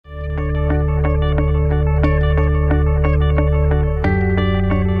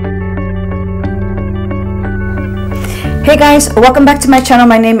guys, welcome back to my channel.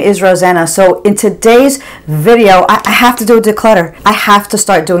 My name is Roseanna. So in today's video, I have to do a declutter. I have to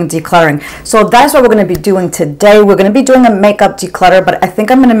start doing decluttering. So that's what we're going to be doing today. We're going to be doing a makeup declutter, but I think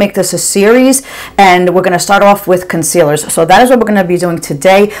I'm going to make this a series, and we're going to start off with concealers. So that is what we're going to be doing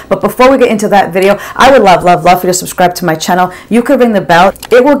today. But before we get into that video, I would love for you to subscribe to my channel. You could ring the bell.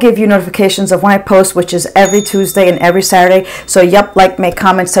 It will give you notifications of when I post, which is every Tuesday and every Saturday. So yep, like, make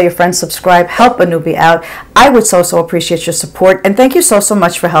comments, tell your friends, subscribe, help a newbie out. I would so appreciate your support, and thank you so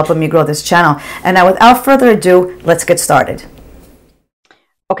much for helping me grow this channel. And now without further ado, let's get started.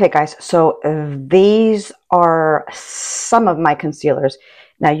 Okay guys, so these are some of my concealers.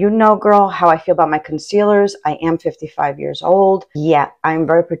 Now you know, girl, how I feel about my concealers. I am 55 years old. Yeah, I'm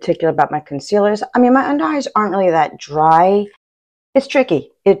very particular about my concealers. I mean, my under eyes aren't really that dry. It's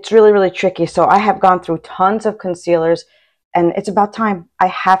tricky. It's really tricky. So I have gone through tons of concealers, and it's about time. I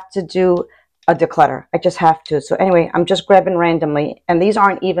have to do a declutter. I just have to. So anyway, I'm just grabbing randomly, and these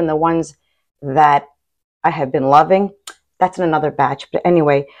aren't even the ones that I have been loving. That's in another batch. But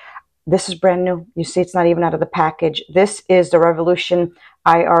anyway, this is brand new. You see, it's not even out of the package. This is the Revolution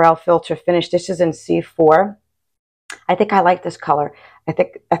IRL Filter Finish. This is in C4. I think I like this color. I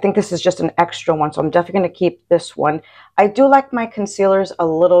think this is just an extra one, so I'm definitely going to keep this one. I do like my concealers a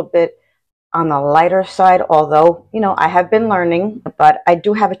little bit on the lighter side, although, you know, I have been learning, but I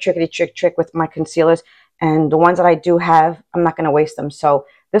do have a trick with my concealers, and the ones that I do have, I'm not going to waste them. So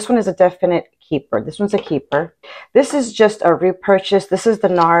this one is a definite keeper. This one's a keeper. This is just a repurchase. This is the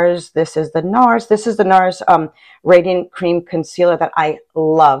NARS. This is the NARS Radiant Cream Concealer that I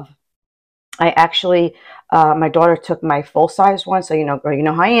love. I actually, my daughter took my full-size one, so you know, girl, you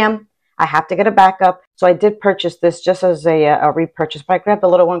know how I am. I have to get a backup. So I did purchase this just as a repurchase, but I grabbed the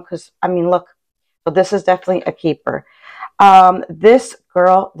little one because, I mean, look. So this is definitely a keeper. This,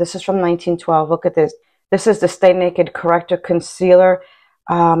 girl, this is from 1912. Look at this. This is the Stay Naked Corrector Concealer.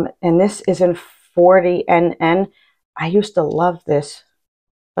 And this is in 40 NN. I used to love this.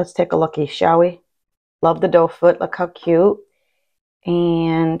 Let's take a looky, shall we? Love the doe foot. Look how cute.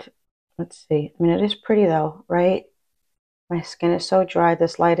 And let's see. I mean, it is pretty though, right? My skin is so dry.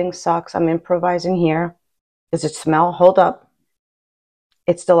 This lighting sucks. I'm improvising here. Does it smell? Hold up.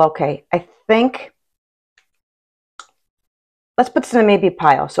 It's still okay. I think. Let's put this in a maybe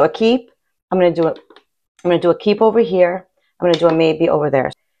pile. So a keep. I'm going to do it. I'm going to do a keep over here. I'm going to do a maybe over there.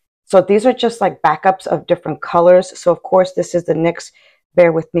 So these are just like backups of different colors. So of course, this is the NYX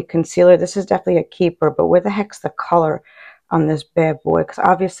Bear With Me concealer. This is definitely a keeper, but where the heck's the color on this bad boy? Because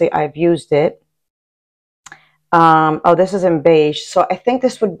obviously I've used it. Oh, this is in beige. So I think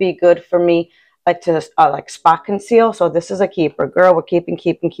this would be good for me, like to like spot conceal. So this is a keeper. Girl, we're keeping.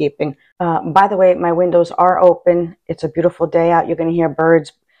 By the way, my windows are open. It's a beautiful day out. You're going to hear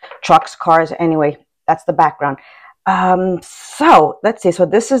birds, trucks, cars. Anyway, that's the background. So let's see. So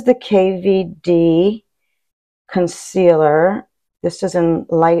this is the KVD concealer. This is in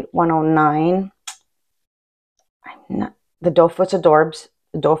light 109. The doe foot's adorbs.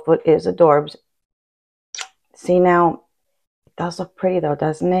 The doe foot is adorbs. See, now it does look pretty though,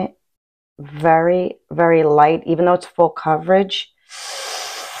 doesn't it? Very light, even though it's full coverage.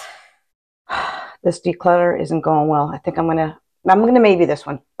 This declutter isn't going well. I think I'm gonna maybe this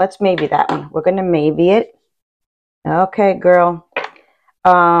one. Let's maybe that one. We're gonna maybe it. Okay, girl.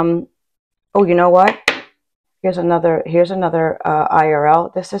 Oh, you know what? Here's another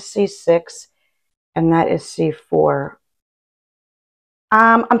IRL. This is C6 and that is C4.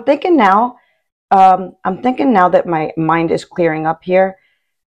 I'm thinking now that my mind is clearing up here.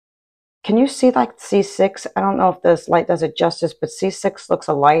 Can you see like C6? I don't know if this light does it justice, but C6 looks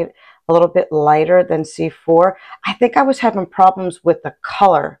a little bit lighter than C4. I think I was having problems with the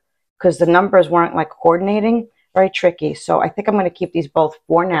color because the numbers weren't like coordinating. Very tricky. So I think I'm going to keep these both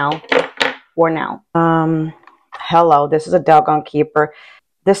for now. Hello, this is a doggone keeper.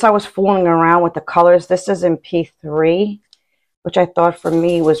 This, I was fooling around with the colors. This is in P3, which I thought for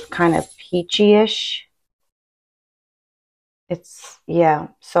me was kind of peachy-ish. Yeah,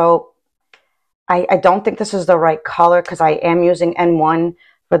 so I don't think this is the right color because I am using N1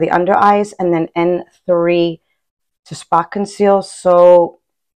 for the under eyes and then N3 to spot conceal. So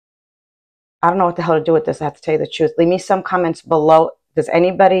I don't know what the hell to do with this. I have to tell you the truth. Leave me some comments below. Did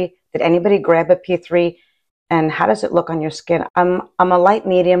anybody grab a P3, and how does it look on your skin? I'm a light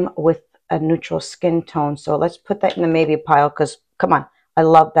medium with a neutral skin tone, so let's put that in the maybe pile because come on, I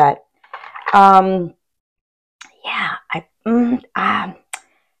love that. Yeah,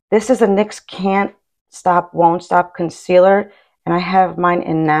 this is a NYX Can't Stop Won't Stop concealer, and I have mine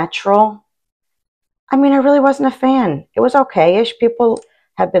in natural. I mean, I really wasn't a fan. It was okay-ish. People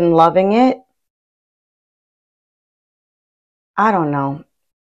have been loving it. I don't know.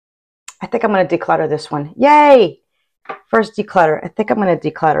 I think I'm going to declutter this one. Yay! First declutter. I think I'm going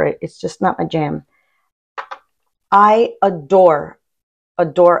to declutter it. It's just not my jam. I adore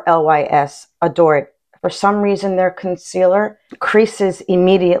LYS. Adore it. For some reason, their concealer creases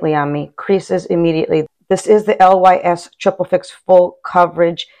immediately on me. Creases immediately. This is the LYS Triple Fix Full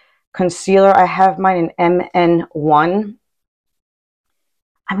Coverage Concealer. I have mine in MN1.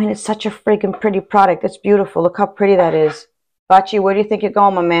 I mean, it's such a freaking pretty product. It's beautiful. Look how pretty that is. Bachi, where do you think you're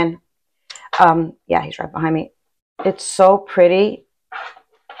going, my man? Yeah, he's right behind me. It's so pretty.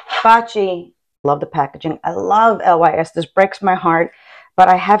 Bachi. Love the packaging. I love LYS. This breaks my heart, but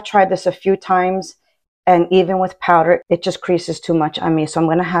I have tried this a few times, and even with powder, it just creases too much on me, so I'm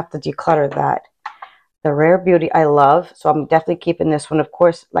going to have to declutter that. The Rare Beauty I love, so I'm definitely keeping this one. Of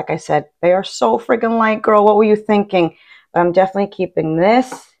course, like I said, they are so freaking light, girl. What were you thinking? But I'm definitely keeping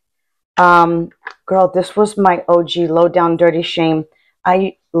this. Girl, this was my OG Low Down Dirty Shame.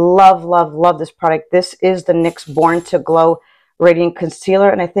 I love, love, love this product. This is the NYX Born to Glow Radiant Concealer,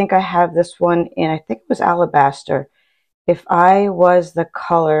 and I think I have this one in, I think it was Alabaster. If I was the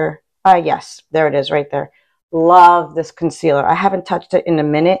color, yes, there it is right there. Love this concealer. I haven't touched it in a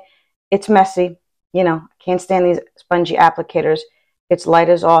minute. It's messy. You know, I can't stand these spongy applicators. It's light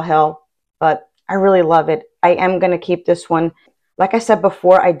as all hell, but I really love it. I am going to keep this one. Like I said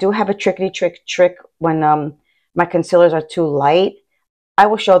before, I do have a trick when my concealers are too light. I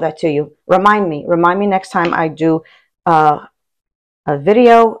will show that to you. Remind me next time I do a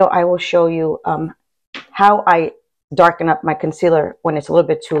video. I will show you how I darken up my concealer when it's a little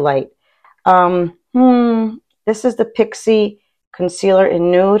bit too light. This is the Pixie Concealer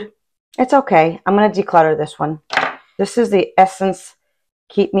in Nude. It's okay. I'm going to declutter this one. This is the Essence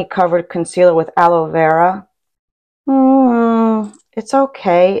Keep Me Covered Concealer with Aloe Vera. It's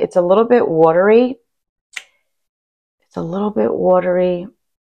okay. It's a little bit watery. It's a little bit watery.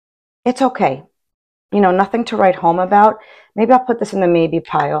 It's okay. You know, nothing to write home about. Maybe I'll put this in the maybe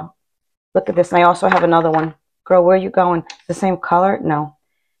pile. Look at this. And I also have another one. Girl, where are you going? The same color? No.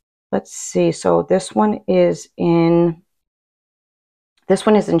 Let's see. So this one is in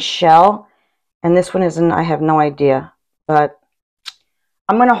Shell. And this one is in, I have no idea. But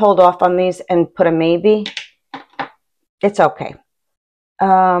I'm going to hold off on these and put a maybe. It's okay.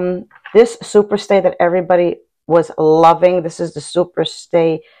 This Superstay that everybody was loving. This is the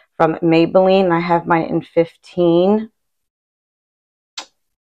Superstay from Maybelline. I have mine in 15.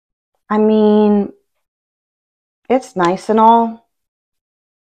 I mean, it's nice and all.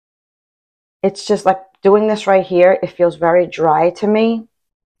 It's just like doing this right here. It feels very dry to me.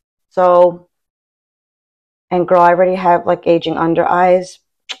 So, and girl, I already have like aging under eyes.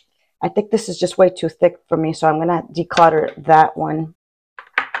 I think this is just way too thick for me. So I'm going to declutter that one.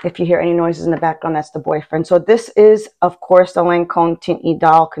 If you hear any noises in the background, that's the boyfriend. So this is, of course, the Lancome Tint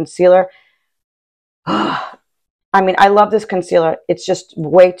Idole Concealer. I mean, I love this concealer. It's just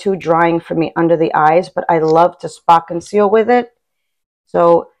way too drying for me under the eyes, but I love to spot conceal with it.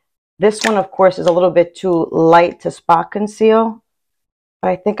 So this one, of course, is a little bit too light to spot conceal, but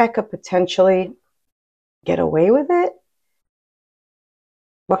I think I could potentially get away with it.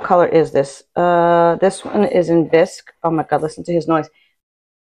 What color is this? This one is in Bisque. Oh my God, listen to his noise.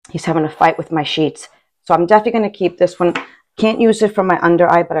 He's having a fight with my sheets. So I'm definitely going to keep this one. Can't use it for my under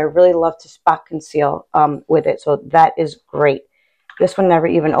eye, but I really love to spot conceal with it. So that is great. This one never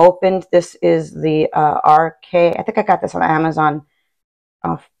even opened. This is the RK. I think I got this on Amazon.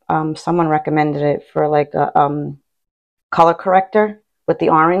 Someone recommended it for like a color corrector with the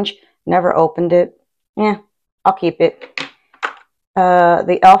orange. Never opened it. Yeah, I'll keep it. The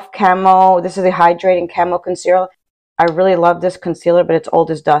e.l.f. Camo. This is the Hydrating Camo Concealer. I really love this concealer, but it's old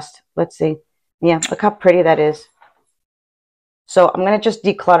as dust. Let's see. Yeah, look how pretty that is. So I'm going to just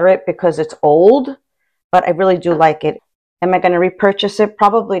declutter it because it's old, but I really do like it. Am I going to repurchase it?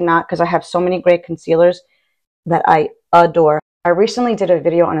 Probably not, because I have so many great concealers that I adore. I recently did a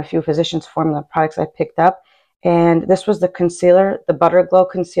video on a few Physicians Formula products I picked up, and this was the concealer, the Butter Glow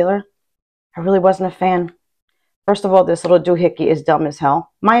Concealer. I really wasn't a fan. First of all, this little doohickey is dumb as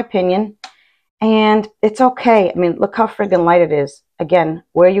hell, my opinion. And it's okay. I mean, look how friggin' light it is. Again,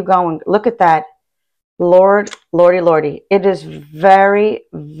 where are you going? Look at that. Lord, lordy, lordy. It is very,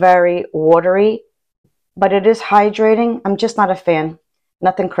 very watery, but it is hydrating. I'm just not a fan.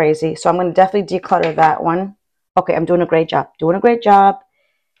 Nothing crazy. So I'm going to definitely declutter that one. Okay, I'm doing a great job. Doing a great job.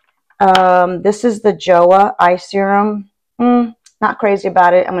 This is the Joa Eye Serum. Not crazy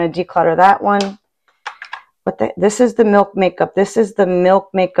about it. I'm going to declutter that one. But this is the Milk Makeup. This is the Milk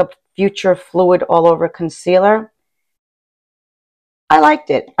Makeup Future Fluid All Over Concealer. I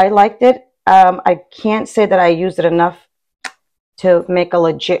liked it. I liked it. I can't say that I used it enough to make a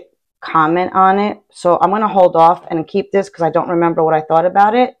legit comment on it. So I'm going to hold off and keep this because I don't remember what I thought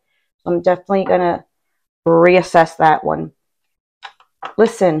about it. So I'm definitely going to reassess that one.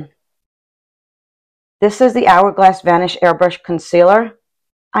 Listen, this is the Hourglass Vanish Airbrush Concealer.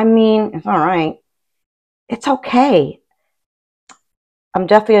 I mean, it's all right. It's okay. I'm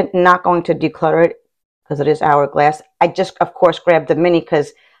definitely not going to declutter it because it is Hourglass. I just, of course, grabbed the mini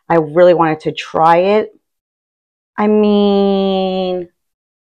because I really wanted to try it. I mean,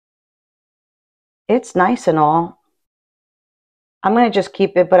 it's nice and all. I'm going to just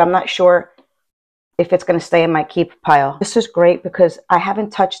keep it, but I'm not sure if it's going to stay in my keep pile. This is great because I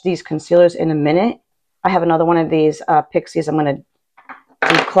haven't touched these concealers in a minute. I have another one of these Pixies I'm going to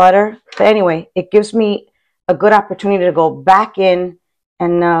declutter. But anyway, it gives me a good opportunity to go back in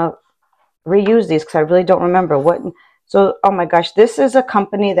and reuse these because I really don't remember what. So, oh my gosh, this is a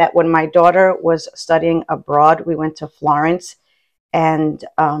company that when my daughter was studying abroad, we went to Florence, and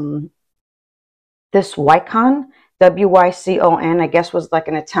this Wycon, W-Y-C-O-N, I guess was like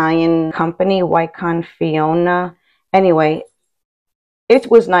an Italian company, Wycon Fiona. Anyway, it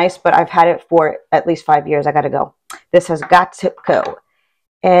was nice, but I've had it for at least 5 years. I got to go. This has got to go.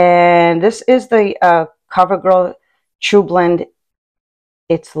 And this is the CoverGirl True Blend.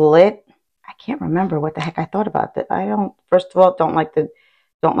 It's lit. I can't remember what the heck I thought about that. I don't, first of all, don't like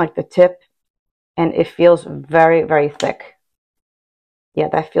the tip, and it feels very, very thick. Yeah,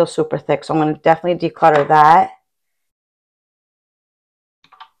 that feels super thick. So I'm going to definitely declutter that.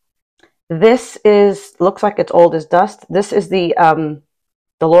 This is, looks like it's old as dust. This is the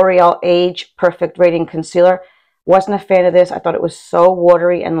L'Oreal Age Perfect Rating Concealer. Wasn't a fan of this. I thought it was so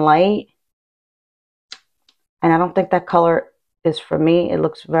watery and light. And I don't think that color is for me. It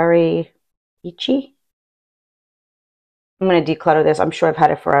looks very peachy. I'm going to declutter this. I'm sure I've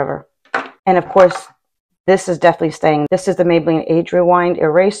had it forever. And of course, this is definitely staying. This is the Maybelline Age Rewind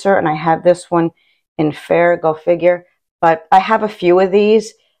Eraser, and I have this one in Fair, go figure. But I have a few of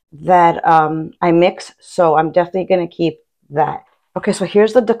these that I mix, so I'm definitely going to keep that. Okay, so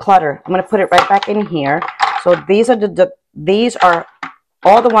here's the declutter. I'm going to put it right back in here. So these are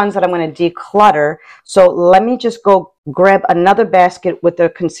all the ones that I'm going to declutter. So let me just go grab another basket with the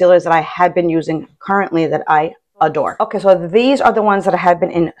concealers that I have been using currently that I adore. Okay, so these are the ones that have been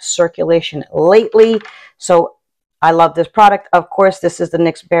in circulation lately. So I love this product. Of course, this is the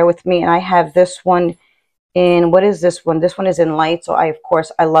NYX Bear With Me, and I have this one in, what is this one? This one is in light, so of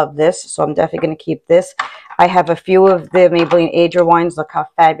course, I love this. So I'm definitely going to keep this. I have a few of the Maybelline Age Rewinds. Look how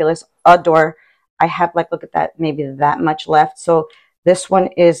fabulous. Adore. I have, like, look at that, maybe that much left. So this one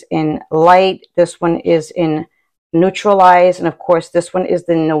is in light. This one is in neutralize. And of course, this one is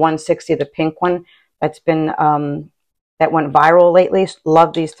in the 160, the pink one that's been, that went viral lately.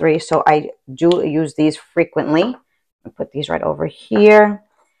 Love these three. So I do use these frequently. I'll put these right over here.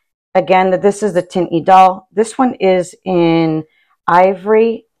 Again, this is the Tint Idole. This one is in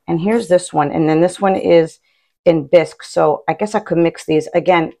ivory. And here's this one. And then this one is in bisque. So I guess I could mix these.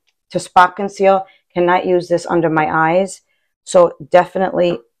 Again, to spot conceal, cannot use this under my eyes. So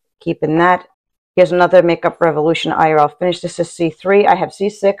definitely keeping that. Here's another Makeup Revolution IRL finish. This is C3. I have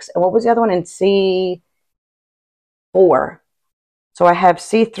C6. And what was the other one in C4? So I have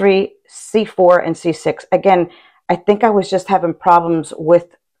C3, C4, and C6. Again, I think I was just having problems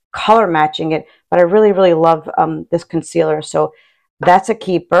with color matching it, but I really, really love this concealer. So that's a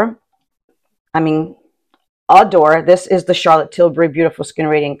keeper. I mean, adore. This is the Charlotte Tilbury Beautiful Skin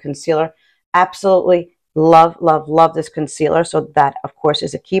Radiant Concealer. Absolutely love, love, love this concealer. So that, of course,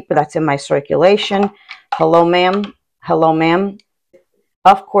 is a keeper. That's in my circulation. Hello, ma'am. Hello, ma'am.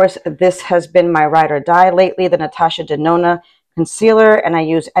 Of course, this has been my ride or die lately, the Natasha Denona Concealer, and I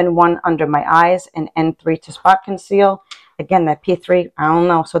use N1 under my eyes and N3 to spot conceal. Again, that P3, I don't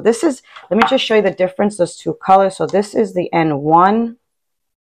know. So this is, let me just show you the difference, those two colors. So this is the N1.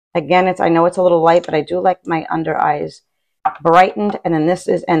 Again, I know it's a little light, but I do like my under eyes brightened. And then this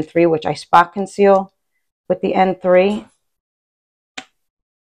is N3, which I spot conceal with the N3.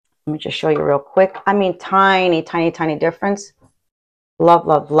 Let me just show you real quick. I mean, tiny, tiny, tiny difference. Love,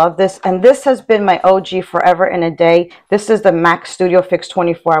 love, love this. And this has been my OG forever and a day. This is the MAC Studio Fix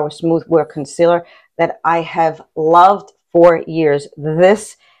 24-Hour Smooth Wear Concealer that I have loved for years.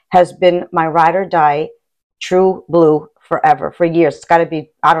 This has been my ride or die, true blue forever, for years. It's got to be,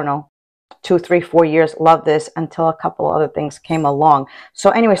 I don't know, 2, 3, 4 years. Love this until a couple other things came along.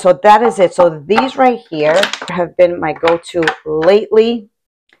 So anyway, so that is it. So these right here have been my go-to lately.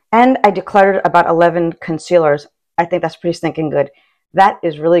 And I decluttered about 11 concealers. I think that's pretty stinking good. That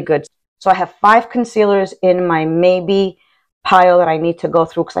is really good. So I have 5 concealers in my maybe pile that I need to go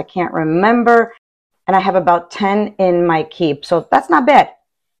through because I can't remember. and I have about 10 in my keep. So that's not bad.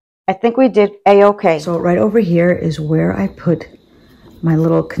 I think we did a-okay. So right over here is where I put my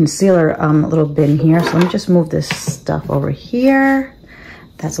little concealer little bin here. So let me just move this stuff over here.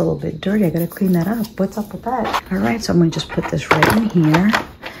 That's a little bit dirty. I gotta clean that up. What's up with that? All right, so I'm gonna just put this right in here.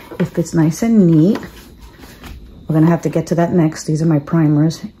 It fits nice and neat. We're gonna have to get to that next. These are my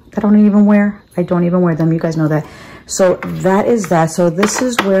primers. I don't even wear them. You guys know that. So that is that. So this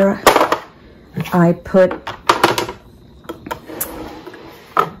is where I put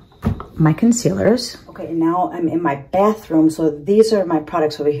my concealers. Okay, and now I'm in my bathroom. So these are my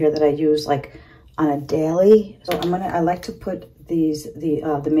products over here that I use like on a daily. So I like to put these, the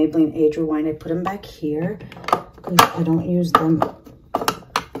Maybelline Age Rewind. I put them back here because I don't use them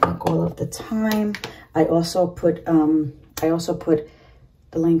like all of the time. I also put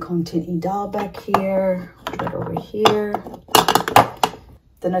the Lancome Tint Idole back here, right over here.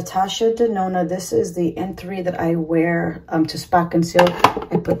 The Natasha Denona, this is the N3 that I wear to spot conceal.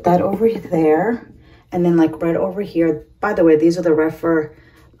 I put that over there. And then like right over here, by the way, these are the Refer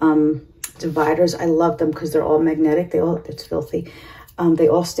dividers. I love them because they're all magnetic. It's filthy. They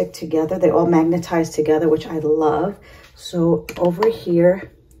all stick together. They all magnetize together, which I love. So over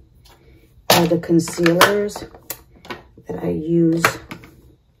here are the concealers that I use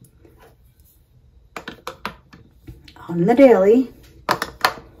on the daily.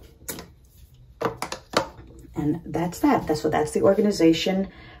 And that's that. That's the organization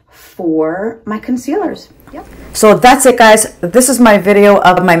for my concealers. Yep. So that's it, guys. This is my video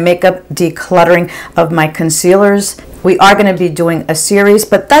of my makeup decluttering of my concealers. We are going to be doing a series,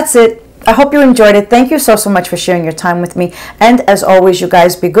 but that's it. I hope you enjoyed it. Thank you so much for sharing your time with me. And as always, you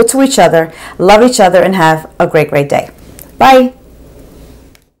guys be good to each other, love each other, and have a great, great day. Bye.